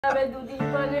দুদিন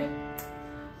পরে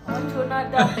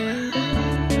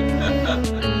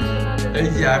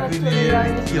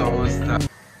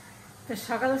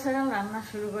সকাল সকাল রান্না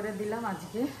শুরু করে দিলাম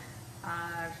আজকে।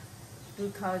 আর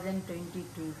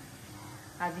 2022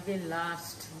 আজকে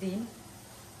লাস্ট দিন,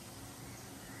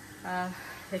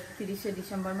 31শে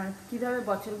ডিসেম্বর। মানে কিভাবে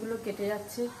বছরগুলো কেটে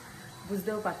যাচ্ছে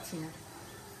বুঝতেও পারছি না।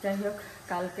 যাই হোক,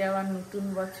 কালকে আবার নতুন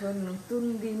বছর, নতুন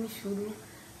দিন শুরু।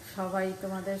 সবাই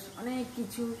তোমাদের অনেক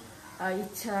কিছু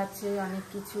ইচ্ছা আছে, অনেক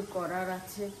কিছু করার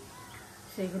আছে,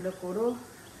 সেগুলো করো।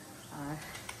 আর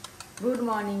গুড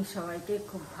মর্নিং সবাইকে,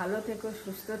 খুব ভালো থেকো,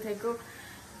 সুস্থ থেকো।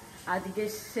 আজকে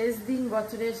শেষ দিন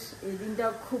বছরের, এই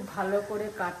দিনটাও খুব ভালো করে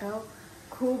কাটাও,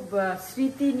 খুব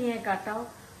স্মৃতি নিয়ে কাটাও।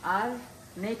 আর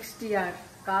নেক্সট ইয়ার,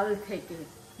 কাল থেকে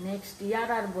নেক্সট ইয়ার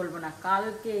আর বলবো না,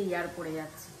 কালকে ইয়ার পড়ে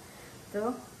যাচ্ছে, তো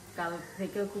কাল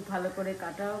থেকেও খুব ভালো করে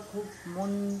কাটাও। খুব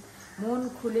মন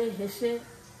খুলে হেসে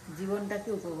জীবনটাকে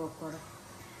উপভোগ করো।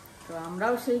 তো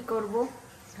আমরাও সেই করব,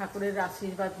 ঠাকুরের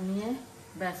আশীর্বাদ নিয়ে।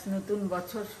 ব্যাস, নতুন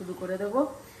বছর শুরু করে দেবো।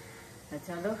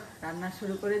 চলো, রান্না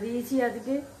শুরু করে দিয়েছি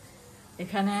আজকে।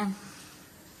 এখানে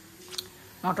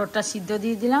মটরটা সিদ্ধ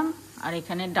দিয়ে দিলাম, আর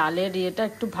এখানে ডালের ইয়েটা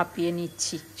একটু ভাপিয়ে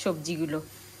নিচ্ছি, সবজিগুলো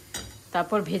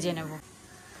তারপর ভেজে নেব।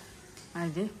 আর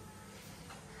যে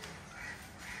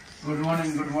good morning,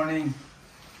 good morning,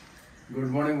 good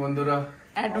morning বন্ধুরা।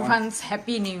 Advance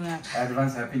happy new year.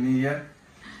 Advance happy new year.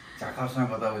 চা খাওয়ার সময়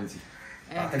কথা বলছি,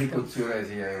 তাড়াতাড়ি করছি ওরা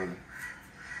এসে যাবে বলে।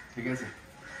 ঠিক আছে।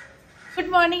 Good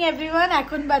morning everyone.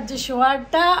 এখন বাজছে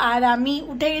 8:15 আর আমি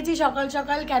উঠে গেছি সকাল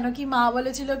সকাল। কেন কি মা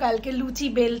বলেছিল কালকে লুচি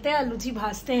বেলতে আর লুচি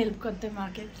ভাজতে হেল্প করতে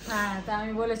মাকে। হ্যাঁ, তা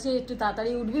আমি বলেছি একটু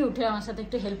তাড়াতাড়ি উঠবি, উঠে আমার সাথে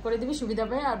একটু হেল্প করে দিবি, সুবিধা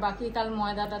পাবে। আর বাকি কাল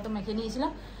ময়দাটা তো মেখে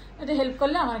নিয়েছিলাম, একটু হেল্প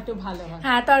করলে আমার একটু ভালো হয়।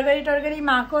 হ্যাঁ, তরকারি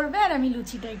মা করবে আর আমি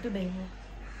লুচিটা একটু দেখবো।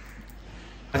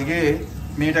 আজকে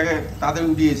মেয়েটাকে তাদের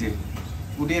উঠিয়ে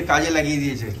কাজে লাগিয়ে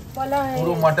দিয়েছে।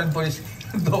 পুরো মাটন পরিষ্কার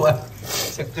ধোয়ার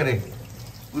চক্করে,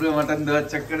 পুরো মাটন ধোয়ার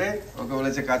চক্করে ওকে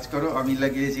বলেছে কাজ করো। আমি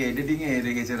লাগিয়েছি এডিটিং এ,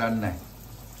 লেগেছে রান্নায়।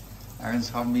 এখন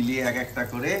সব মিলিয়ে এক একটা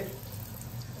করে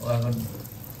ও এখন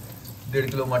 1.5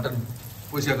 কিলো মাটন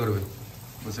পরিষ্কার করবে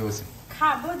বসে বসে।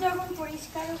 খাবো যখন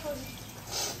পরিষ্কারও করবে।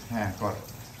 হ্যাঁ, কর।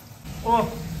 ও,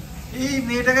 এই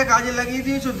মেয়েটাকে কাজে লাগিয়ে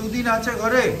দিয়েছো, 2 দিন আছে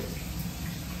ঘরে।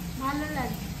 ভালো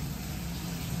লাগে।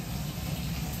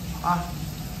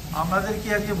 আমাদের কি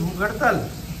আজকে ভুখ হরতাল?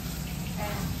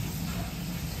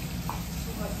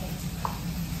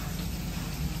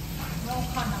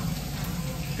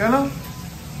 কেন?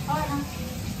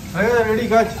 রেডি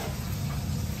কাজ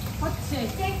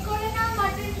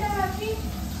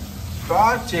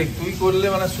কাজ চেক তুই করলে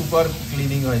মানে সুপার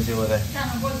ক্লিনিং হয়েছে বোধহয়।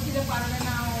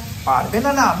 পারবে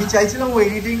না? না, আমি চাইছিলাম ও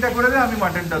এডিটিংটা করে দেয়, আমি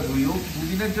মাটনটা ধুই। ও 2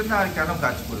 দিনের জন্য আর কেন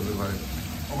কাজ করবে ঘরে?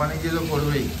 ওখানে গিয়ে তো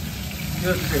করবেই।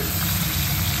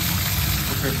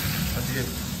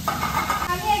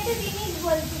 আমি একটা জিনিস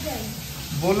বলতে চাই।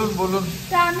 বলুন বলুন।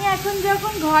 তা আমি এখন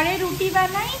যখন ঘরে রুটি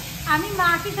বানাই, আমি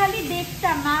মাকে খালি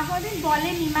দেখতাম, মা কোনদিন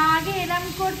বলেনি। মা আগে এরম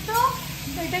করতো,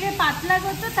 এটাকে পাতলা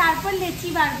করতো, তারপর লেচি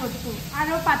বার করতো,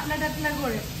 আরো পাতলা টাতলা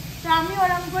করে। তো আমি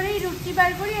ওরম করেই রুটি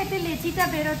বার করি, এতে লেচিটা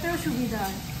বেরোতেও সুবিধা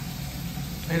হয়।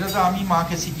 এটা তো আমি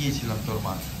মাকে শিখিয়েছিলাম, তোর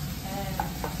মা।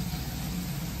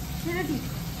 সেটা ঠিক।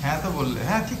 হ্যাঁ তো বললে,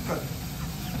 হ্যাঁ ঠিক কথা।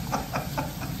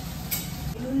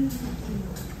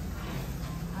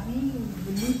 আমি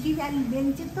লুচি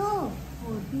বেলছে তো,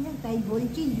 তাই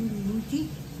বলছি লুচি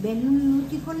বেলুন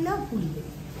লুচি করলেও ফুলবে।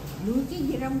 লুচি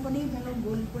যেরকম করে ভালো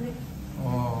গোল করে। ও,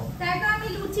 তাই তো আমি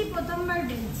লুচি প্রথমবার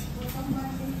বেলছি।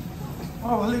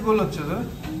 ভালোই গোল হচ্ছে তো।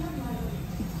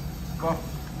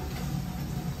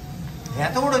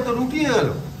 এত বড় তো রুটি হয়ে গেল।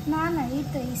 না না, এই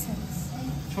তো এই সাইজ,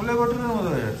 ছোলে বটুরের মতো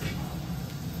হয়ে যাচ্ছে।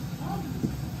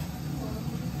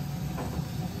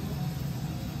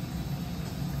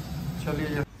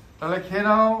 চলিয়ে যাও তাহলে, খেয়ে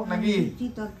নাও নাকি? লুচি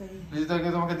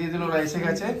তরকারি তোমাকে দিয়ে দিল, ওরা এসে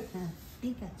গেছে। হ্যাঁ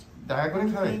ঠিক আছে, দেখা করে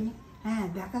খাবে। হ্যাঁ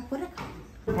দেখা করে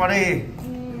পরে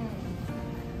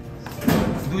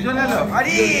দুজন এলো।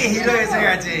 আরে হিরো এসে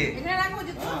গেছে।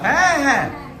 হ্যাঁ হ্যাঁ,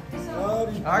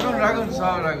 রাখুন রাখুন,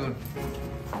 সব রাখুন,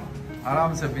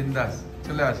 আরাম সে বিন্দাস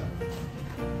চলে আসো।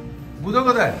 বুধো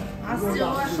কোথায়?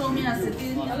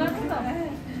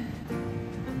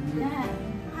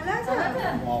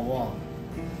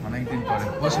 অনেকদিন পরে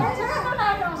বসুন।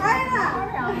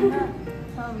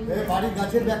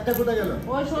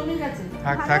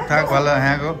 থাক থাক থাক, ভালো।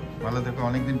 হ্যাঁ গো, ভালো থেকো,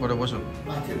 অনেকদিন পরে বসো।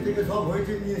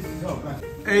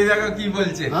 এই দেখো কি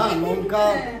বলছে,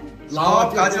 সব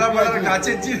কাঁচরা পাড়ার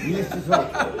গাছের জিনিস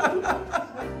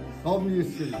সব নিয়ে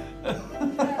এসছে।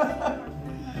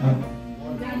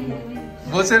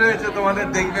 বসে রয়েছে তোমাদের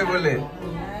দেখবে বলে।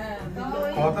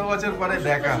 কত বছর পরে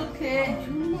দেখা।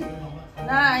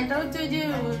 না এটা হচ্ছে ওই যে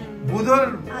বুধর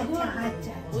আচ্ছা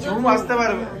আচ্ছা ঝুম আসতে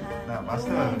পারবে না,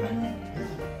 আসতে পারবে না।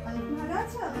 ভালো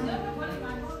আছো?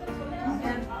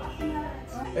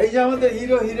 এই যে আমাদের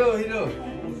হিরো হিরো হিরো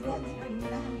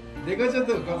দেখেছো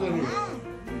তো কত হিরো,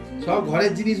 সব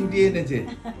ঘরের জিনিস উঠিয়ে এনেছে,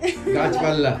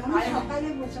 গাছপাল্লা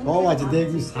সব আছে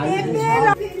দেখবি সাইড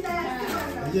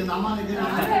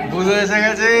বুধ এসে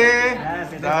গেছে,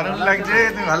 দারুণ লাগছে,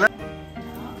 তুমি ভালো,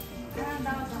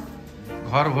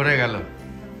 ঘর ভরে গেল।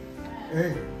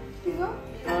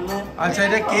 আচ্ছা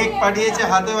এটা কেক পাঠিয়েছে,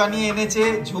 হাতে বানিয়ে এনেছে,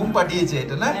 ঝুম পাঠিয়েছে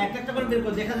এটা না,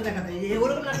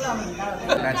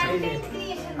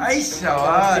 আই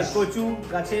শাবাশ, কচু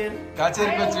গাছের গাছের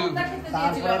কচু,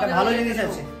 তারপরে একটা ভালো জিনিস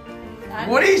আছে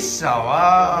ওরে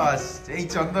শাবাশ, এই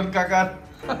চন্দন কাকার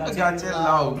গাছের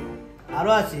লাউ,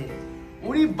 আরো আছে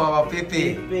ওরে বাবা পেঁপে,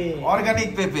 অর্গানিক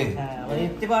পেঁপে, হ্যাঁ মানে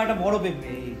এর থেকে একটা বড়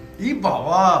পেঁপে, ই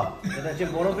বাবা এটা হচ্ছে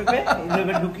বড় পেঁপে,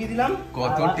 এইভাবে ঢুকিয়ে দিলাম,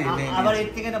 কত টেনে আবার এর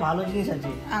থেকে একটা ভালো জিনিস আছে,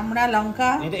 আমরা লঙ্কা,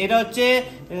 এটা হচ্ছে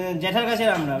জ্যাঠার কাছে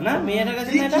আমরা না, মেয়েটার কাছে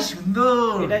না, কি এটা সুন্দর,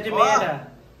 এটা হচ্ছে মেয়েটা,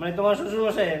 মানে তোমার শ্বশুর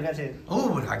মশাইয়ের কাছে। ও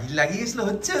লাগিয়ে গেছিল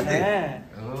হচ্ছে ওতে? হ্যাঁ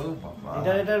ও বাবা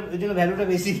এটা ওই জন্য ভ্যালুটা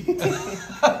বেশি।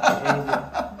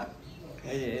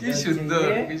 কি সুন্দর,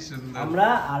 কি সুন্দর। আমরা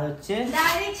আর হচ্ছে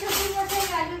ডাইরেক্ট শ্বশুর মশাই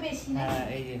ভ্যালু বেশি না। হ্যাঁ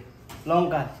এই যে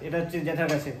লঙ্কা, এটা হচ্ছে জ্যাঠার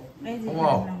কাছে,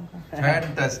 ওয়াও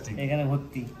ফ্যান্টাস্টিক, এখানে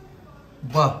ভর্তি।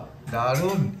 বাহ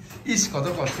দারুন, ইস কত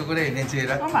কষ্ট করে এনেছে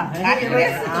এরা,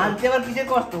 আনতে আবার কিসের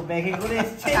কষ্ট, ব্যাগে করে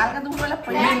এসছে,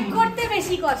 প্ল্যান করতে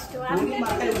বেশি কষ্ট, আনতে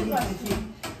বেশি কষ্ট।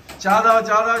 চা দাও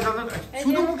চা দাও,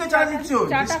 শুধু মুখে চা নিচ্ছ,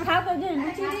 চাটা খাও তো, যে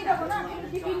লুচি দিয়ে দেবো না,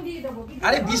 টিফিন দিয়ে দেবো।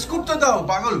 আরে বিস্কুট তো দাও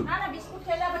পাগল, না না বিস্কুট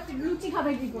খেলে আবার লুচি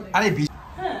খাবে কি করে? আরে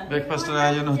ব্রেকফাস্টের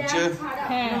আয়োজন হচ্ছে,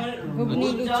 হ্যাঁ ঘুগনি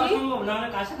লুচি,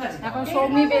 কাছাকাছি এখন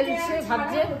সৌমি বেলছে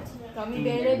ভাজছে, তো আমি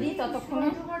বেলে দিই ততক্ষণে।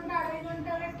 আড়াই ঘন্টা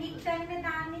ওরা ঠিক টাইমে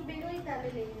না আনি বেরোই তাহলে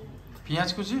লেগে যাবে। পেঁয়াজ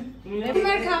কুচি,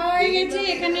 এবার খাওয়া হয়ে গেছে,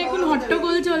 এখানে এখন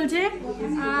হট্টগোল চলছে,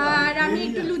 আর আমি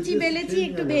একটু লুচি বেলেছি,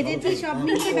 একটু ভেজেছি, সব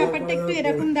মিলিয়ে ব্যাপারটা একটু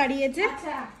এরকম দাঁড়িয়েছে,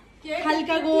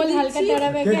 হালকা গোল হালকা তেরা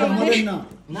বেঁকে।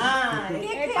 না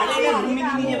আরে এটা ভূমি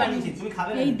নিজে বানিয়েছি, তুমি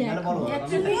খাবে না, এই তাহলে বলো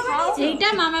এইটা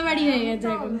মামা বাড়ি হয়ে গেছে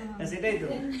এখন। সেটাই তো,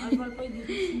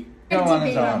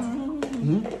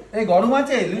 এই গরম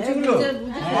আছে লুচিগুলো,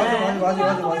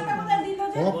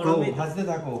 ভাজতে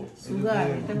থাকো,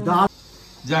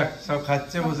 যাক সব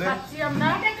খাচ্ছে বসে, খাচ্ছি আমরা,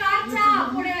 এটা কার চা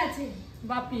পড়ে আছে?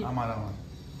 বাপি আমার আমার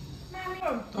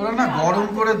তোরা না গরম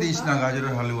করে দিস না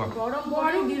গাজরের হালুয়া, গরম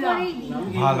করে দিলাম,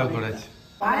 ভালো করেছে।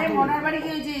 আরে মনার বাড়ি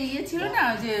ওই যে ইয়ে ছিল না,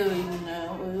 ওই যে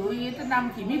ওই এটার নাম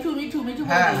কি, মিঠু মিঠু মিঠু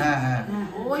হ্যাঁ বলে। হ্যাঁ হ্যাঁ,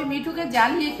 ওই মিঠুকে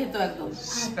জ্বালিয়ে খেত একদম,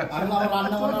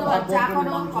 চা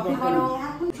করো কফি করো,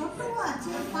 ছোট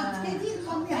আছে 5 কেজি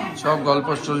কমে আছে। সব গল্প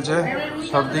চলছে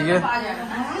সব দিকে,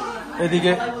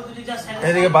 এদিকে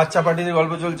এদিকে বাচ্চা পার্টির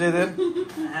গল্প চলছে এদের,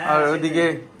 আর ওইদিকে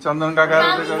চন্দন কাকার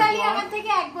আমি খালি আমার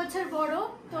থেকে 1 বছর বড়,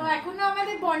 তো এখনো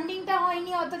আমাদের বন্ডিংটা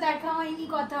হয়নি, অত দেখা হয়নি,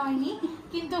 কথা হয়নি,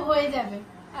 কিন্তু হয়ে যাবে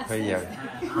আস্তে হয়ে যাবে।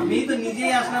 আমি তো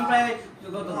নিজেই আসলাম প্রায়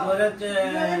কত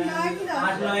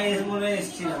 2008-9 মনে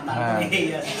এসেছিলাম, তারপরে এই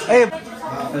আসি। এই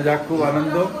যাক খুব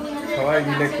আনন্দ, সবাই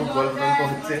মিলে খুব গল্প গল্প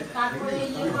হচ্ছে,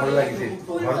 ভালো লাগছে,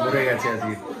 ঘর ভরে গেছে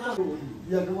আজকে।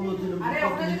 আরে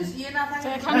ওটা যদি ইয়ে না থাকে,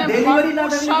 এখানে ডেলিভারি না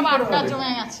থাকলে সব কি করবো? আড্ডা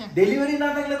জমে গেছে, ডেলিভারি না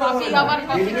থাকলে তো কফি হবে না। আবার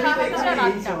কফি ডেলিভারি খাওয়া পেতে হচ্ছে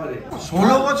আর হলে আড্ডা।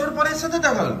 16 বছর পরে এর সাথে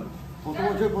দেখা হলো, কত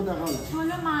বছর পর দেখা হলো?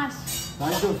 16 মাস।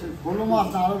 তাই তো 16 মাস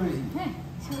না আরো বেশি, হ্যাঁ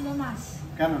 16 মাস।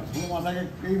 কেন 16 মাস আগে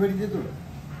এই বাড়িতে তো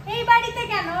এই বাড়িতে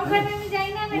কেন, ওখানে আমি যাই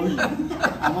না নাকি?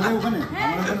 আমাদের ওখানে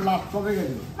হ্যাঁ। লাস্ট কবে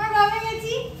গেছিল? মা কবে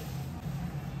গেছি?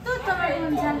 তো তোমার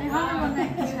কোন সালে হবে মনে হয়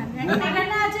একটা সালে। এখন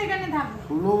এখানে আছে, এখানে থাকো।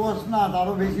 16 বছর না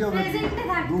তারও বেশি হবে, Present-এ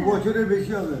থাকতে 2 বছরের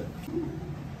বেশি হবে।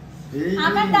 এই যে-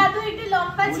 আমার দাদু একটু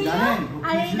লম্বা ও ছিল, জানেন, ও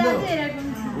আর কি এই ছিল? দাদু এরকম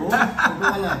ছিল। ও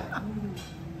ছোটবেলায়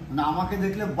না আমাকে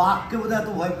দেখলে বাঘকে বোধহয় এত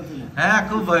ভয় পেত না। হ্যাঁ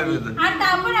খুব ভয় পেত, আর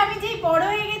তারপর আমি যেই বড়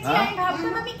হয়ে গেছি, হ্যাঁ? আমি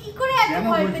ভাবতাম আমি কি করে এত কেন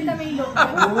ভয় বলছিস? পেতাম এই লোককে।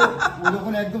 ও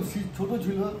যখন একদম ছোট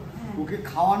ছিল, ওকে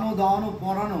খাওয়ানো দাওয়ানো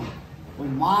পড়ানো, ওই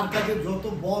মার কাছে যত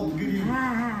বদগিরি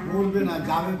বলবে না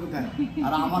যাবে কোথায়,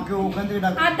 আর আমাকে ওখান থেকে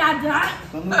ডাকবে আর দাদা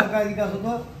চন্দন কাকা এদিকে আসো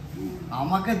তো,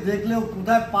 আমাকে দেখলে ও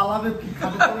কোথায় পালাবে কি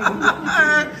খাবে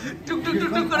টুক টুক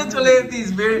টুক টুক করে চলে যেতিস,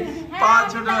 পা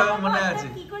ছোট মনে আছে,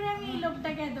 কি করে আমি এই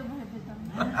লোকটাকে এত ভয় পেতাম।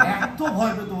 এত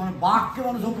ভয় পেত, মানে বাঘকে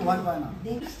মানুষ ওকে ভয় পায় না।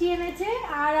 মিষ্টি এনেছে,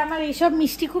 আর আমার এইসব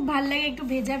মিষ্টি খুব ভালো লাগে, একটু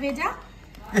ভেজা ভেজা।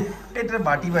 এটা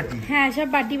বাটি বাটি, হ্যাঁ সব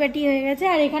বাটি বাটি হয়ে গেছে,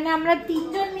 আর এখানে আমরা 3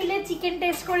 জন মিলে চিকেন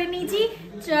টেস্ট করে নিয়েছি,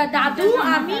 দাদু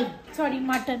আমি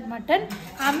মাটন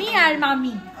আমি আর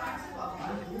মামি।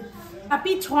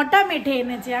 আপনি 6টা মেঠে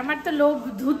এনেছে, আমার তো লোভ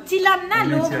ধুচ্ছিলাম না,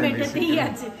 লোভ মেটেতেই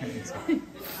আছে।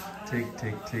 ঠিক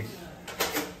ঠিক ঠিক,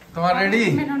 তোমার রেডি?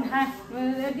 হ্যাঁ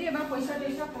রেডি, এবার পয়সা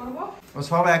টয়সা করবো। ও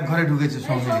সব এক ঘরে ঢুকেছে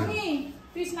সঙ্গে,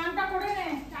 তুই স্নানটা করে নে,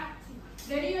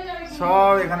 দেরি হয়ে যাবে।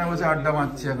 সব এখানে বসে আড্ডা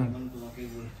মারছে এখন।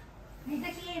 এটা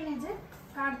কি এনেছে?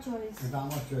 কার চয়েস? এটা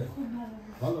আমার চয়েস।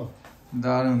 ভালো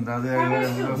দারুন, দাদু একবারে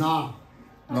না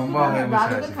লম্বা হয়ে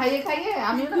বসে আছে। খাইয়ে খাইয়ে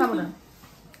আমিও তো খাবো না।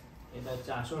 এটা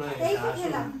হচ্ছে আসল হয়ে এই তো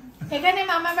খেলাম। এখানে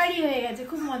মামা বাড়ি হয়ে গেছে,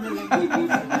 খুব মজা লাগে।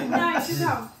 না এসে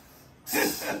যাও।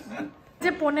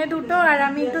 যে 1:45 আর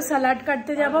আমি একটু স্যালাড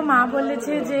কাটতে যাব। মা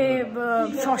বলেছে যে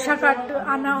শশা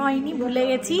আনা হয়নি, ভুলে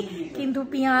গেছি, কিন্তু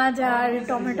পেঁয়াজ আর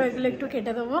টমেটো এগুলো একটু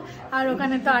কেটে দেবো। আর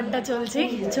ওখানে তো আড্ডা চলছেই,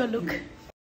 চলুক।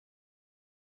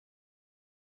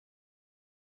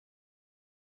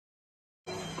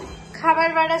 খাবার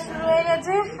বাড়া শুরু হয়ে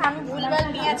গেছে। আমি ভুলভাল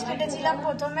পেঁয়াজ কেটেছিলাম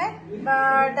প্রথমে,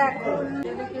 বাট এখন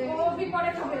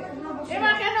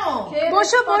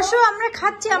বসো বসো, আমরা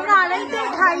খাচ্ছি, আমরা আড়াইতে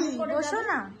খাই, বসো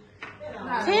না,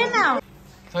 খেয়ে নাও।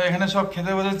 তো এখানে সব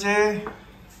খেতে বসেছে।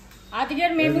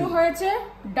 আজকের মেনু হয়েছে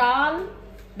ডাল,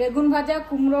 বেগুন ভাজা,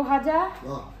 কুমড়ো ভাজা,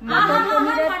 মটর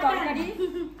পনিরের তরকারি,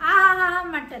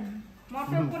 মাটন,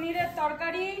 মটর পনিরের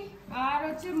তরকারি, আর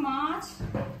হচ্ছে মাছ,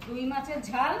 রুই মাছের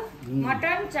ঝাল,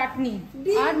 মাটন, চাটনি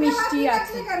আর মিষ্টি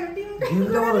আছে।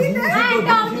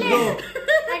 একটা অমলেট,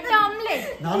 একটা অমলেট।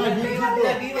 না না ডিম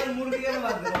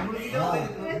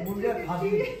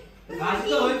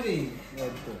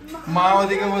মা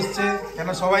ওদিকে বসছে, কেন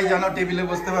সবাই জানো টেবিলে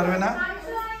বসতে পারবে না,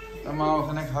 তা মা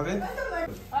ওখানে খাবে।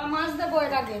 মাছ দেবো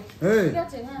এর আগে, এই ঠিক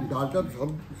আছে? হ্যাঁ, ডালটা সব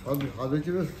সব স্বাদ হয়েছে,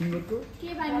 বেশ সুন্দর তো, কে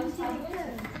বানিয়েছে?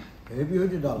 হেভি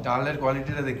হয়েছে ডাল। ডালের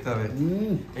কোয়ালিটিটা দেখতে হবে।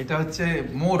 এটা হচ্ছে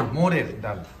মোরের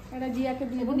ডাল। এটা জিয়াকে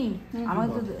দিয়ে দিবি। আমার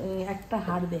তো একটা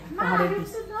হাড় দে, একটা হাড়ের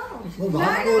পিস। ও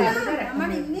ভাত কই? আমার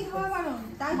এমনি খাওয়া বারণ,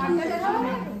 তাই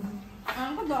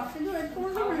আমাকে 10 দিন ওয়েট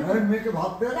করতে হবে। এই মেয়েকে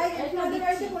ভাত দে। তাই আপনাদের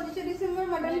বাড়িতে 25 ডিসেম্বর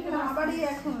মাটন খেলাম, আবারই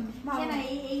এখন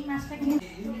এই মাছটা খেয়ে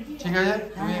ঠিক আছে,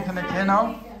 তুমি এখানে খেয়ে নাও,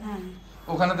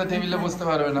 ওখানে তো টেবিলে বসতে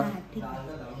পারবে না।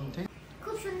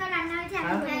 খুব সুন্দর রান্না হয়েছে।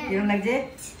 কিরকম লাগছে?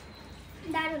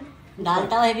 দারুণ।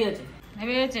 ডালটাও হেভি হচ্ছে।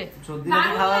 ভেবেছে সর্দি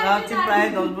খাওয়া খাওয়াচ্ছি প্রায়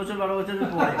 10 বছর 12 বছর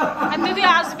পরে। আর যদি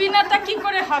আসবি না তা কি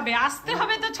করে হবে? আসতে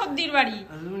হবে তো ছদ্দির বাড়ি।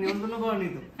 তুমি নিমন্ত্রণ করনি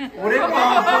তো?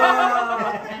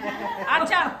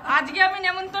 আচ্ছা, আজকে আমি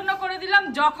নেমন্তন্ন করে দিলাম,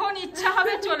 যখন ইচ্ছা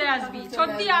হবে চলে আসবি।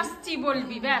 ছদ্দি আসছি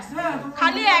বলবি, ব্যাস।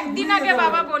 খালি একদিন আগে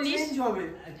বাবা বলিস।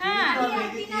 হ্যাঁ,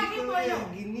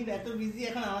 গিন্নি এত বিজি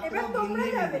এখন, আমার তো গিন্নি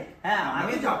যাবে। হ্যাঁ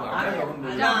আগে যাবো,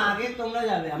 না আগে তোমরা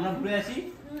যাবে, আমরা ঘুরে আসি,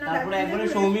 তারপরে একবারে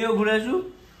সৌমিও ঘুরে আসু।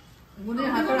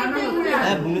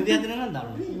 হ্যাঁ বুনিদি হাতে না,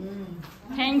 দারুণ।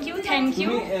 Thank you, thank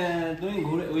you. তুমি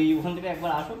ঘুরে ওই ওখান থেকে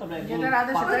একবার আসো,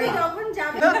 তারপরে যখন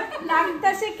যাবে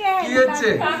লাগতাছে কে? কি হচ্ছে?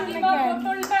 কাকিমা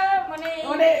বোতলটা মানে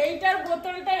এইটার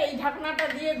বোতলটা এই ঢাকনাটা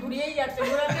দিয়ে ঘুরিয়েই যাচ্ছে,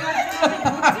 ঘোরাতে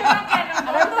ঘুরছে না কেন?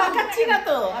 তাকাচ্ছি না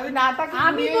তো, আমি না তাকি।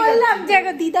 আমি বললাম যে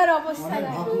দিদার অবস্থা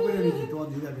অনেক ভাত করে নিয়েছি তোমার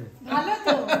দিদাকে। ভালো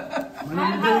তো, মানে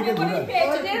নিজেকে ধরে।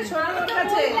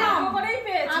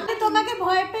 আমি তোমাকে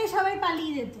ভয় পেয়ে সবাই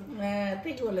পালিয়ে যেত। হ্যাঁ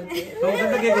ঠিক বলেছে।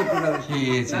 সংসারটা কে করতে পারবে?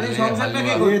 খেয়েছে, সংসারটা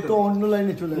কে এ তো অন্য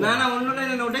লাইনে চলে গেল। না না অন্য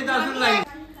লাইনে না, ওটাই তো আসল লাইন।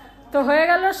 তো হয়ে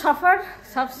গেল সফর,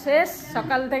 সব শেষ।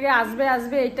 সকাল থেকে আসবে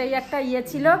আসবে এটাই একটা ইয়ে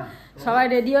ছিল। সবাই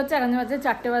রেডি হচ্ছে, এখন বাজে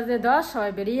 4:10,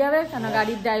 সবাই বেরিয়ে যাবে, কেন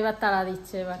গাড়ির ড্রাইভার তাড়া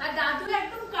দিচ্ছে এবার। আর দাদু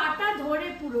একদম কাটা ধরে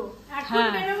পুরো, এখন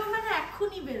হ্যাঁ। বেরোবো মানে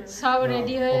এখনই বেরোবো। সব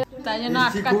রেডি হয়ে, তাই জন্য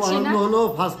এসছি, খুব আটকাচ্ছি না। আনন্দ হলো,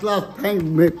 first class. Thank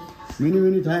many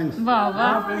many thanks. বাবা,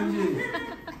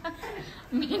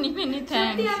 মেনি মেনি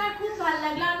থ্যাঙ্কস। সত্যি আমার খুব ভালো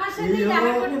লাগলো, আমার সাথে এই দেখা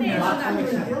হলো করতে ব্লাড এসো।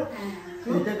 কানেকশন,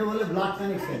 এটাকে বলে ব্লাড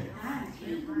কানেকশন।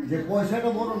 যে পয়সাটা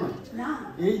বড় না,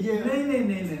 এই যে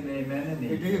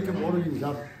এটাই একটা বড় জিনিস।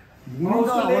 আর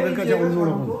গুণটা আমাদের কাছে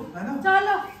অন্যরকম।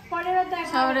 চলো পরের বার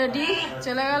দেখা সব হবে। রেডি,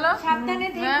 চলে গেল। সাবধানে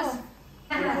ব্যাস।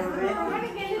 দেখো।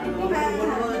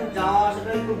 যাওয়া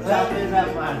আসাটা খুব চাপের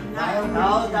ব্যাপার,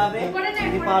 তাও যাবে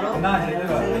যদি পারো।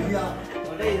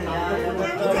 ওটাই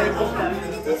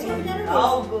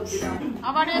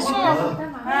আবার এসো।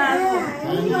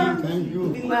 Thank you.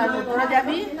 তোরা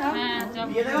যাবি? হ্যাঁ,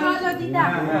 যাবো। চলো দিদা।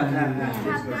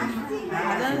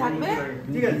 থাকবে?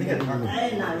 ঠিক আছে ঠিক আছে।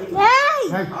 এই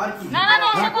না না,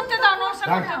 নকশা করতে দাও, নকশা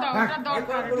করতে দাও, ওটা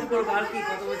দরকার। আর কি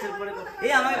কত বছর পরে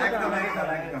এই আমাকে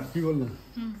কি বললেন?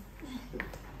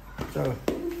 চলো।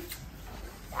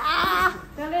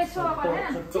 চলে এসো আবার।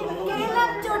 হ্যাঁ, চিটকে এলাম,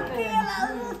 চটকে এলাম,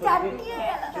 চাটকে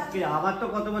এলাম। আবার তো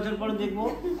কত বছর পরে দেখবো।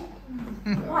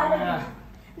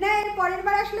 না এর পরের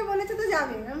বার আসলে বলেছে তো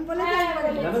যাবে, আমি বলেছি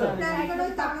যাবে তো? প্ল্যান করো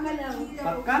তাড়াতাড়ি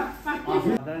পাক্কা?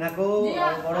 সাবধানে থাকো,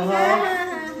 বড় হও,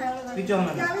 কিছু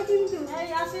হবে না। যাবে কিন্তু এই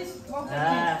আসিস।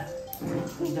 হ্যাঁ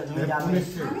তুমি যাবে।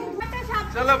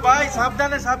 চলো ভাই,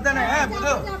 সাবধানে সাবধানে। হ্যাঁ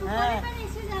বুঝো, পরের বার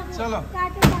এসে যাবো। চলো।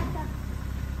 Tata tata.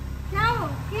 যাও,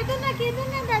 কেঁদো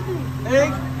না দাদু, এই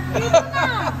কেঁদো না,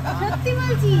 সত্যি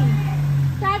বলছি।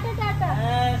 টাটা টাটা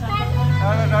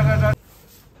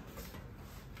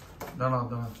দাঁড়াও।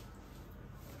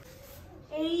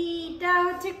 এইটা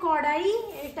হচ্ছে কড়াই,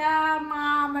 এটা মা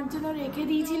আমার জন্য রেখে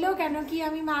দিয়েছিল। কেন কি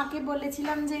আমি মাকে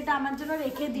বলেছিলাম যে এটা আমার জন্য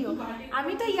রেখে দিও,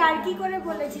 আমি তো ইয়ার্কি করে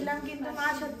বলেছিলাম, কিন্তু মা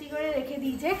সত্যি করে রেখে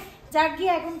দিয়েছে। যাক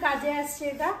গিয়ে এখন কাজে আসছে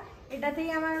এটা, এটাতেই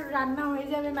আমার রান্না হয়ে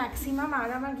যাবে ম্যাক্সিমাম, আর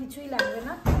আমার কিছুই লাগবে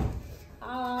না।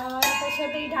 আর তার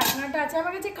সাথে এই ঢাকনাটা আছে,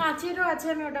 আমার কাছে কাঁচেরও আছে,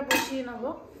 আমি ওটা বসিয়ে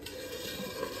নেবো।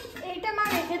 এইটা মা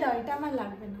রেখে দাও, এটা আমার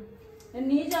লাগবে না।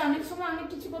 নিয়ে যা, অনেক সময় অনেক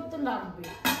কিছু করতে লাগবে,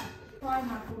 হয়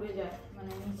না পুড়ে যায়,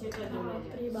 মানে নিচেটা জ্বলে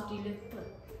যায় স্টিলের তো।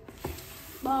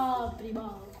 বাপরে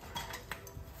বাপ,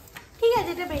 ঠিক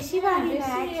আছে, এটা বেশি ভারী না,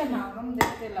 নরম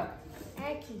দেখতে লাগবে,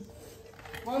 একই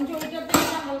বরঞ্চ ওইটাতে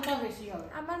হালকা বেশি হবে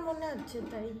আমার মনে হচ্ছে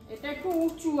তাই। এটা একটু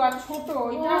উঁচু আর ছোট,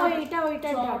 ওইটা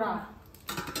চওড়া।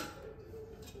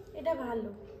 এটা ভালো।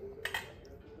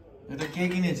 এটা কে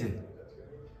কিনেছে?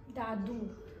 দাদু,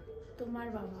 তোমার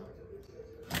বাবা।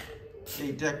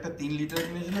 এইটা একটা 3 লিটার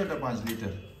কিনেছিল, এটা 5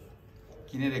 লিটার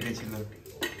কিনে রেখেছিল,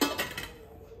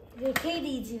 রেখেই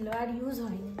দিয়েছিল, আর ইউজ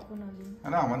হয়নি কোনোদিন।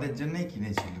 আরে আমাদের জন্যই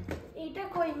কিনেছিল। এইটা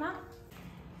কই মা?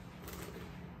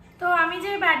 তো আমি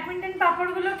যে ব্যাডমিন্টন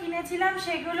পাপড়গুলো কিনেছিলাম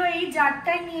সেগুলো এই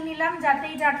জারটাই নিয়ে নিলাম, যাতে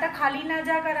এই জারটা খালি না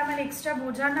যাক আর আমার এক্সট্রা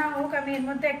বোঝা না হোক। আমি এর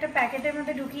মধ্যে একটা প্যাকেটের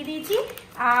মধ্যে ঢুকিয়ে দিয়েছি,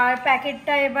 আর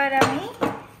প্যাকেটটা এবার আমি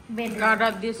বেঁধে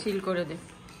গার্ডার দিয়ে সিল করে দে।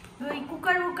 ওই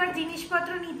কুকার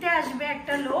জিনিসপত্র নিতে আসবে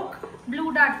একটা লোক ব্লু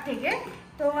ডার্ট থেকে,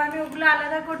 তো আমি ওগুলো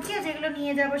আলাদা করছি, আর যেগুলো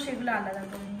নিয়ে যাব সেগুলো আলাদা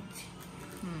করে নিচ্ছি।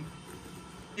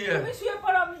 তুমি শুয়ে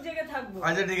পড়ো, আমি জেগে থাকবো।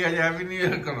 আচ্ছা ঠিক আছে, হ্যাপি নিউ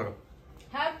ইয়ার করো।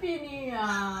 Happy new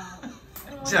year.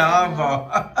 যা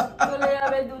বাবা, চলে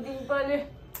যাবে 2 দিন পরে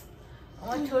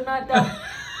আমার ছোনাটা।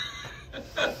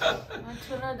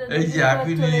 এই যে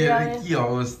হ্যাপি নিউ ইয়ার কি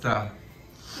অবস্থা,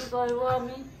 কি করবো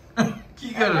আমি, কি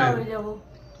করবে? হয়ে যাবো।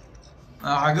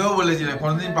 আগেও বলেছিলে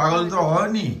কোনদিন পাগল তো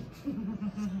হয়নি,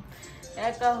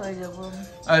 একা হয়ে যাবো।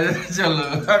 আচ্ছা চলো,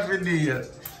 হ্যাপি নিউ ইয়ার।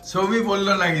 সবই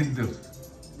বললো না কিন্তু,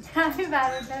 আমি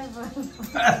 12টায় বলবো।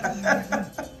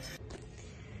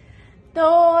 তো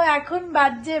এখন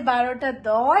বাজছে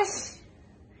 12:10,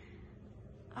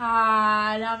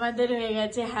 আর আমাদের হয়ে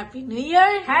গেছে happy new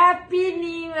year. Happy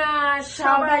new year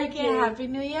সবাইকে হ্যাপি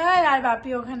নিউ ইয়ার। আর বাপি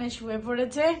ওখানে শুয়ে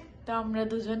পড়েছে, তো আমরা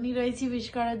দুজনই রয়েছি উইশ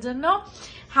করার জন্য।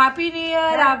 হ্যাপি নিউ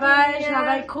ইয়ার আবার,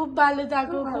 সবাই খুব ভালো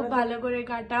থাকো, খুব ভালো করে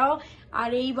কাটাও, আর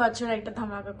এই বছর একটা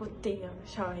ধামাকা করতেই হবে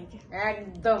সবাইকে।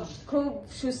 একদম খুব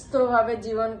সুস্থ ভাবে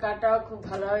জীবন কাটাও, খুব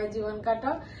ভালোভাবে জীবন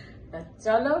কাটাও। তা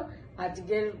চলো,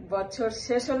 আজকের বছর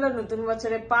শেষ হলো, নতুন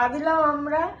বছরে পা দিলাম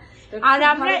আমরা, আর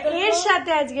আমরা এর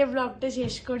সাথে আজকে ব্লগটা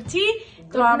শেষ করছি।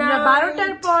 তো আমরা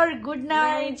 12টার পর গুড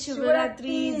নাইট,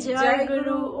 শুভরাত্রি, জয়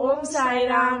গুরু, ওম সাই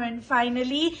Ram, and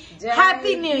finally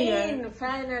happy new year.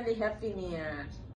 Finally happy new year.